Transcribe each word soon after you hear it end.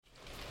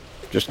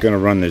Just going to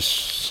run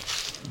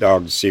this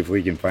dog to see if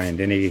we can find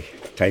any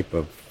type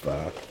of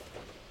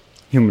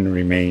human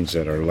remains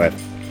that are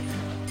left.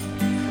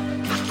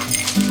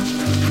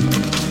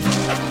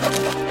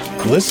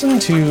 Listen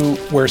to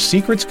Where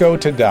Secrets Go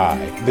to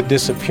Die, The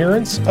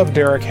Disappearance of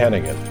Derek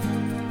Hennigan.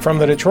 From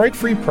the Detroit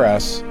Free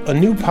Press, a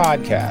new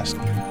podcast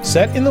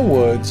set in the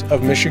woods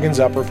of Michigan's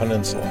Upper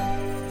Peninsula.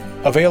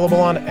 Available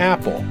on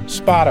Apple,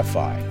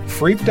 Spotify,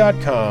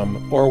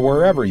 Freep.com, or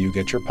wherever you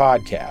get your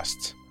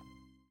podcasts.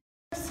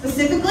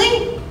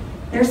 Specifically,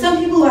 there are some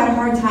people who had a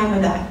hard time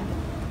with that.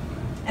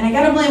 And I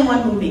gotta blame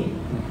one movie.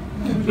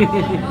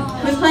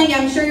 Who's playing?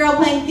 I'm sure you're all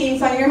playing theme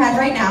song in your head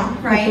right now,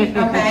 right?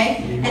 Okay.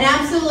 And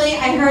absolutely,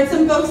 I heard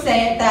some folks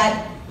say it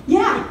that,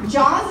 yeah,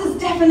 Jaws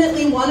is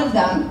definitely one of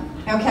them.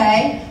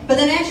 Okay. But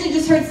then I actually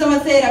just heard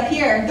someone say it up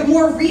here. The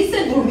more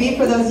recent movie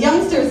for those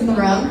youngsters in the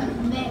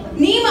room,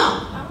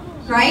 Nemo.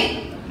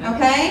 Right?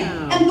 Okay.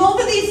 And both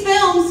of these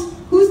films,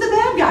 who's the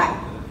bad guy?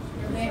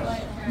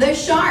 The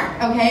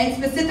shark. Okay.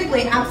 And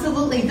specifically,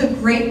 absolutely, the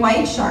great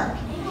white shark.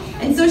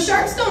 And so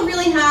sharks don't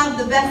really have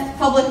the best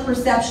public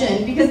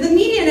perception because the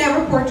media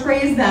never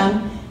portrays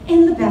them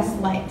in the best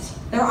light.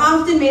 They're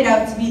often made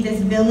out to be this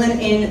villain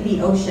in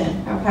the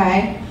ocean,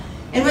 okay?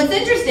 And what's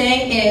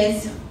interesting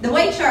is the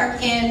white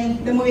shark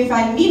in the movie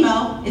Finding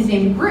Nemo is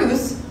named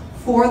Bruce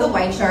for the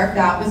white shark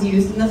that was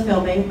used in the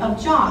filming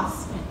of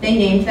Jaws. They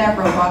named that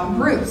robot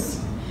Bruce.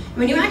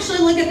 When you actually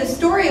look at the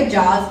story of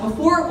Jaws,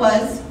 before it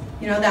was,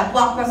 that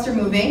blockbuster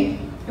movie,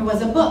 it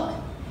was a book.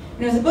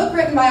 And it was a book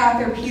written by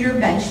author Peter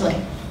Benchley.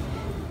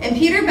 And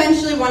Peter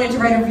Benchley wanted to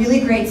write a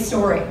really great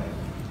story.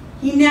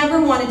 He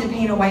never wanted to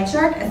paint a white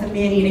shark as a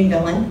man-eating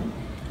villain.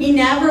 He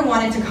never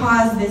wanted to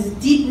cause this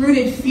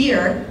deep-rooted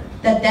fear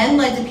that then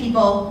led to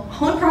people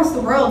all across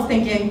the world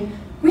thinking,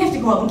 we have to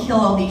go out and kill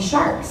all these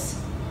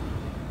sharks.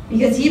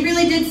 Because he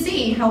really did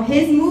see how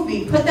his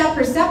movie put that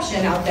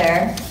perception out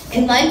there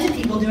and led to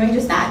people doing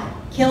just that.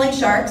 Killing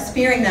sharks,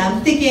 fearing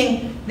them,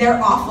 thinking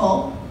they're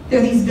awful,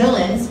 they're these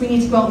villains, we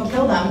need to go out and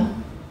kill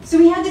them. So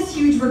he had this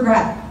huge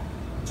regret.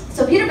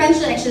 So Peter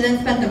Benchley actually then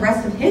spent the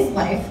rest of his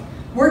life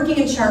working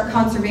in shark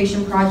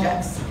conservation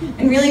projects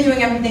and really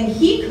doing everything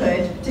he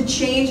could to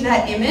change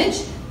that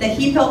image that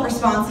he felt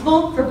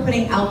responsible for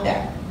putting out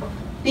there.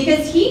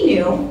 Because he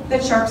knew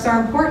that sharks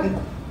are important.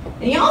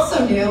 And he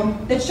also knew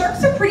that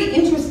sharks are pretty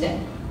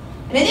interesting.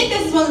 And I think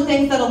this is one of the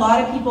things that a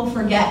lot of people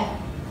forget,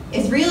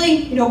 is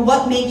really,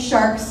 what makes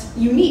sharks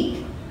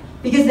unique.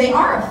 Because they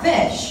are a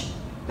fish,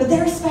 but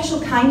they're a special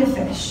kind of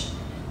fish.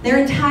 Their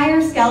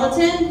entire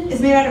skeleton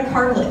is made out of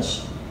cartilage.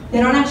 They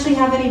don't actually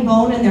have any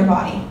bone in their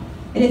body.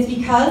 And it's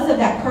because of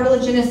that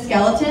cartilaginous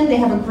skeleton, they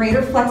have a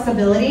greater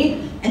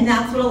flexibility, and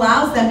that's what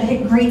allows them to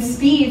hit great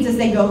speeds as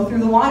they go through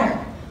the water.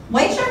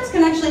 White sharks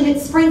can actually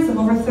hit sprints of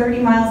over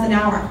 30 miles an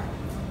hour,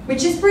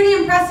 which is pretty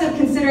impressive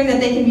considering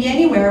that they can be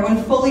anywhere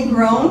when fully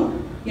grown,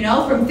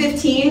 from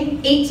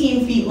 15,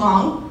 18 feet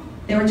long.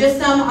 They were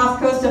just off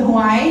the coast of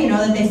Hawaii,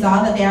 that they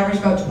saw that they average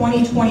about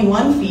 20,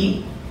 21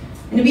 feet.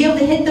 And to be able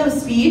to hit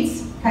those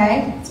speeds,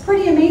 okay, it's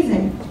pretty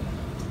amazing.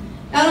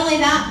 Not only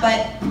that,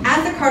 but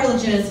as a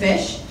cartilaginous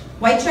fish,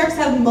 white sharks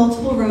have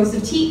multiple rows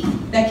of teeth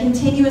that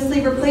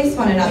continuously replace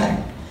one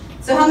another.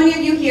 So how many of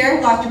you here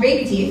lost your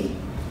baby teeth?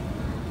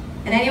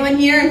 And anyone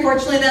here,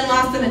 unfortunately, then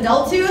lost an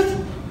adult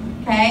tooth?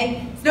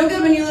 Okay, it's no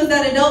good when you lose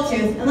that adult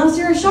tooth unless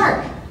you're a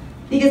shark.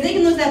 Because they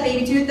can lose that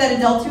baby tooth, that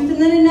adult tooth,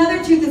 and then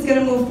another tooth is going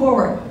to move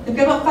forward. They've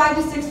got about 5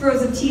 to 6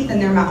 rows of teeth in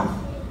their mouth,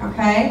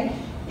 okay?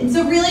 And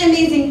so really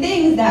amazing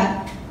things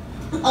that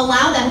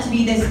allow them to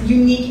be this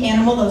unique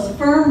animal, those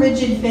firm,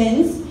 rigid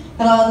fins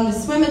that allow them to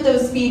swim at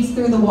those speeds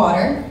through the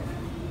water.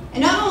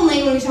 And not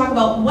only when we talk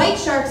about white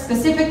sharks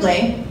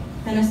specifically,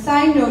 and a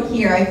side note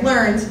here, I've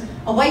learned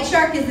a white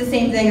shark is the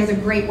same thing as a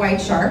great white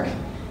shark.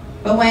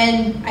 But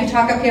when I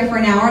talk up here for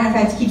an hour and if I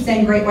have to keep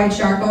saying great white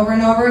shark over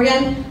and over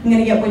again, I'm going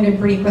to get winded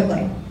pretty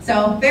quickly.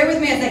 So bear with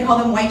me as I call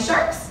them white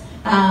sharks.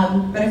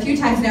 But a few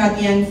times now at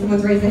the end,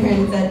 someone's raised their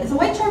hand and said, is a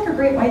white shark a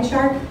great white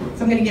shark?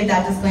 So I'm going to give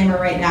that disclaimer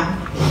right now.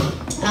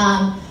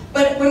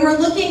 But when we're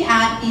looking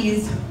at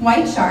these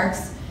white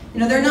sharks,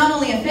 they're not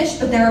only a fish,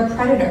 but they're a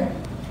predator.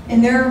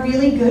 And they're a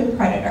really good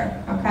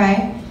predator,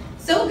 okay?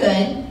 So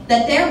good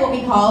that they're what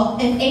we call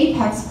an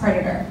apex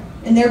predator.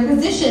 And they're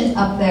positioned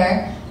up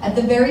there at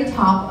the very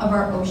top of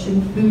our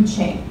ocean food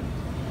chain.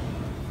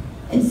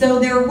 And so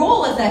their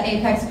role as that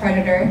apex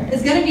predator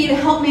is going to be to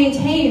help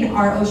maintain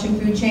our ocean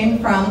food chain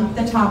from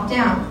the top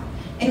down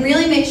and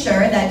really make sure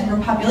that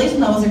different population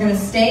levels are going to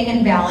stay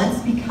in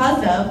balance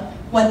because of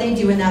what they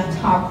do in that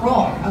top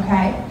role,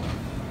 okay?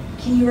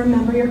 Can you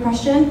remember your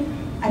question?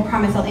 I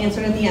promise I'll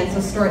answer it at the end,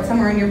 so store it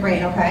somewhere in your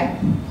brain, okay?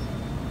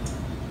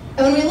 And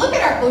when we look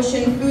at our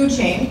ocean food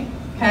chain,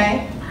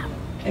 okay,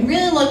 and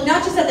really look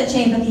not just at the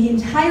chain, but the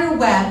entire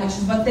web, which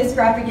is what this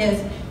graphic is,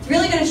 it's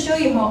really going to show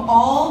you how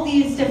all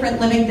these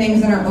different living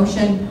things in our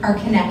ocean are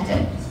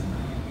connected.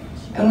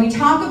 And when we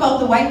talk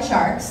about the white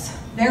sharks,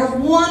 they're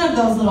one of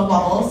those little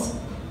bubbles,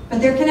 but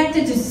they're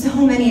connected to so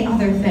many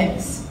other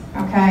things,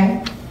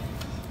 okay?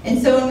 And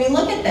so when we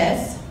look at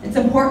this, It's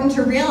important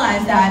to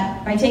realize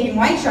that by taking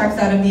white sharks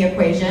out of the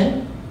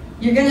equation,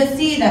 you're going to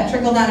see that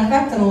trickle-down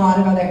effect in a lot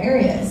of other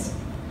areas.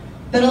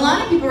 But a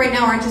lot of people right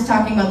now aren't just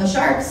talking about the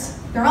sharks,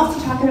 they're also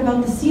talking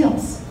about the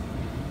seals.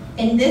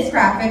 And this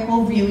graphic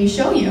will really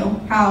show you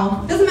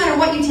how it doesn't matter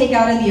what you take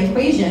out of the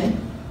equation,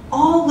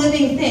 all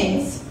living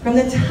things, from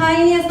the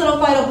tiniest little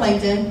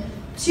phytoplankton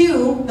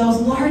to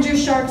those larger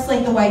sharks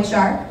like the white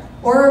shark,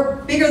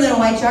 or bigger than a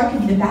white shark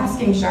could be the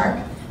basking shark,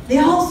 they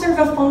all serve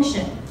a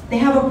function. They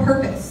have a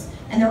purpose,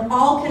 and they're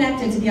all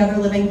connected to the other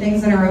living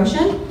things in our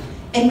ocean,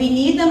 and we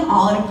need them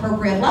all at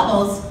appropriate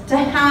levels to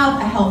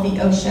have a healthy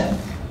ocean.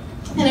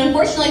 And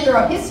unfortunately,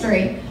 throughout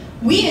history,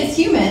 we as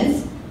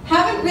humans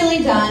haven't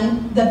really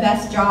done the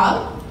best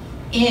job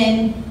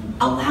in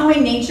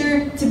allowing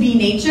nature to be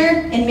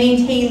nature and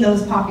maintain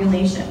those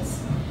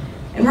populations.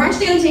 And we're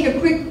actually going to take a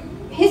quick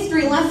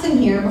history lesson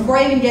here before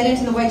I even get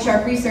into the white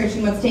shark research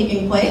and what's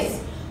taking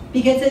place,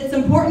 because it's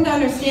important to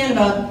understand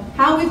about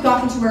how we've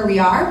gotten to where we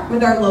are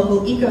with our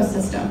local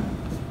ecosystem.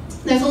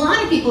 There's a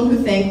lot of people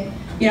who think,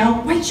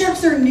 white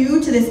sharks are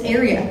new to this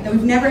area, that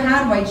we've never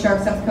had white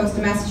sharks up the coast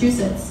of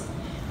Massachusetts.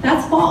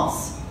 That's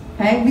false.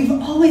 Okay? We've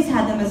always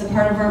had them as a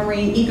part of our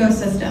marine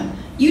ecosystem.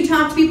 You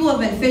talk to people who have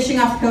been fishing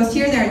off the coast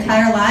here their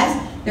entire lives,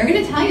 they're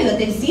going to tell you that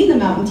they've seen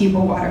them out in deeper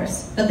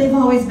waters, that they've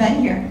always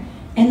been here.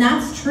 And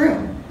that's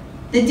true.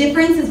 The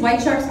difference is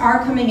white sharks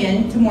are coming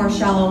in to more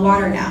shallow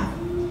water now.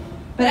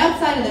 But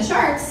outside of the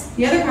sharks,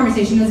 the other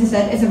conversation, as I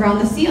said, is around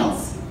the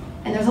seals.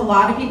 And there's a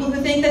lot of people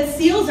who think that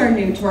seals are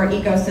new to our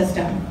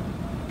ecosystem.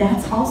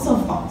 That's also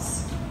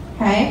false.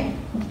 Okay?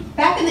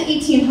 Back in the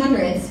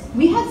 1800s,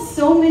 we had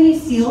so many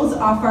seals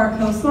off our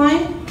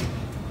coastline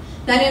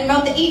that in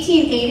about the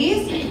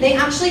 1880s, they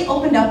actually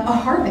opened up a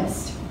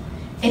harvest.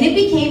 And it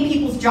became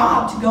people's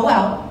job to go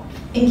out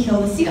and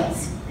kill the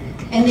seals.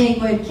 And they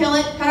would kill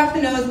it, cut off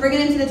the nose, bring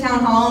it into the town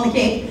hall on the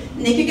Cape,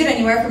 and they could get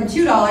anywhere from $2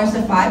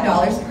 to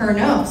 $5 per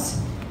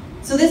nose.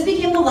 So this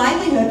became the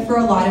livelihood for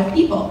a lot of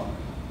people,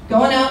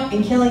 going out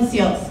and killing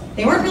seals.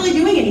 They weren't really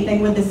doing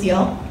anything with the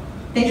seal.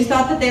 They just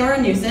thought that they were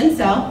a nuisance,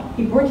 so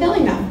people were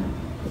killing them.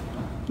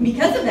 And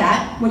because of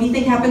that, what do you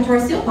think happened to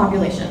our seal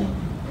population?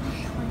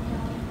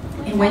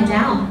 It went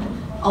down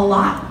a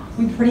lot.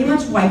 We pretty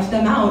much wiped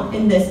them out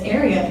in this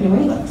area of New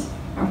England,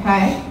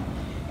 okay?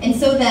 And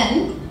so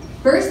then,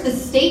 first, the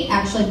state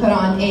actually put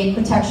on a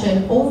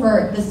protection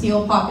over the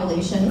seal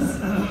populations.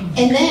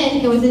 And then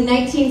it was in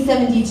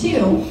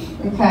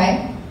 1972,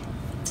 okay,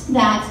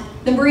 that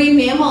the Marine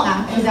Mammal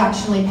Act was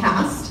actually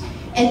passed.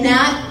 And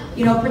that,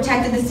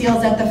 protected the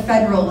seals at the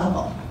federal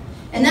level.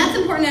 And that's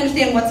important to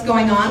understand what's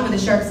going on with the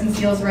sharks and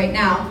seals right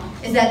now,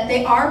 is that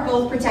they are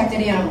both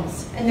protected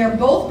animals. And they're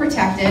both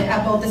protected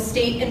at both the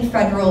state and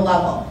federal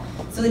level.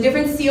 So the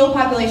different seal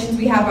populations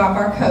we have off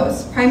our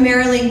coast,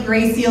 primarily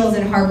gray seals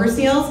and harbor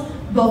seals,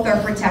 both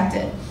are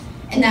protected.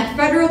 And that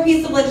federal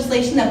piece of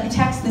legislation that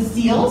protects the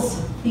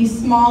seals, these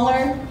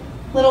smaller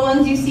little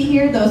ones you see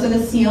here, those are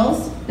the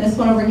seals. This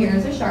one over here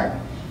is a shark.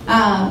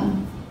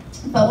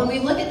 But when we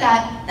look at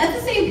that, that's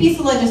the same piece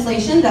of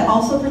legislation that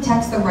also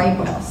protects the right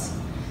whales.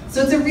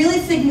 So it's a really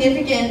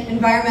significant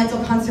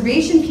environmental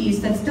conservation piece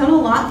that's done a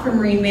lot for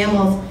marine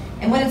mammals.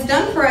 And what it's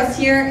done for us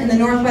here in the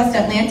Northwest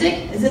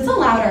Atlantic is it's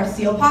allowed our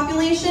seal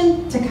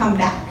population to come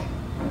back,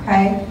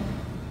 okay?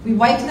 We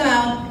wiped them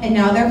out, and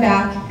now they're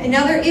back. And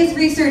now there is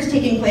research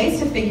taking place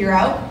to figure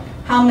out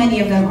how many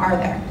of them are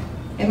there.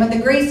 And with the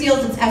gray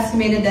seals, it's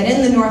estimated that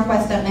in the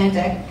Northwest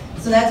Atlantic,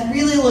 so that's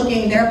really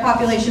looking, their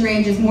population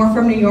range is more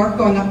from New York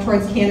going up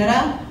towards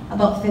Canada,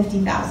 about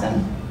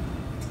 50,000.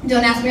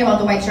 Don't ask me about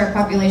the white shark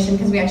population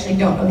because we actually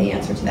don't know the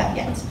answer to that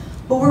yet.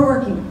 But we're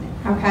working on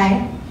it,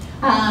 okay?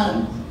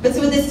 But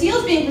so with the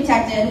seals being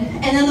protected,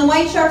 and then the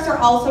white sharks are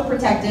also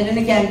protected, and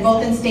again,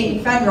 both in state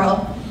and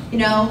federal,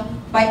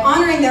 by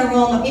honoring their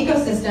role in the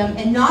ecosystem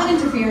and not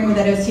interfering with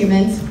it as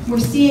humans, we're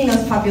seeing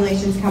those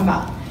populations come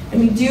up. And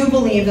we do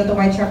believe that the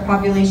white shark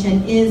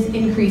population is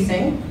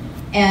increasing.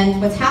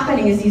 And what's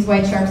happening is these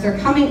white sharks are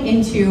coming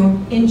into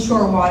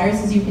inshore waters,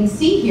 as you can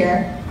see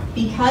here,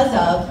 because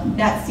of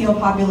that seal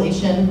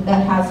population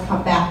that has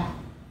come back.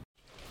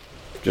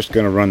 Just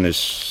going to run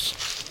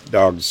this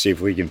dog to see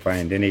if we can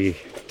find any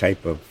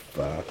type of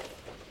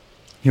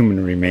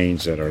human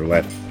remains that are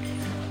left.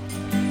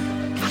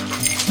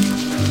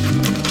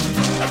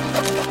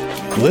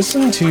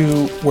 Listen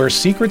to Where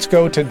Secrets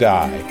Go to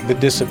Die, The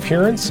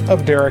Disappearance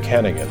of Derek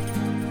Hennigan.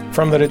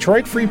 From the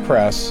Detroit Free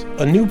Press,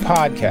 a new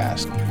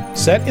podcast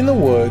set in the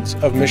woods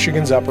of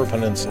Michigan's Upper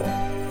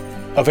Peninsula.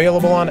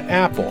 Available on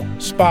Apple,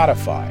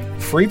 Spotify,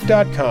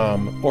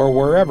 Freep.com, or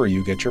wherever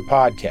you get your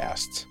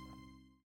podcasts.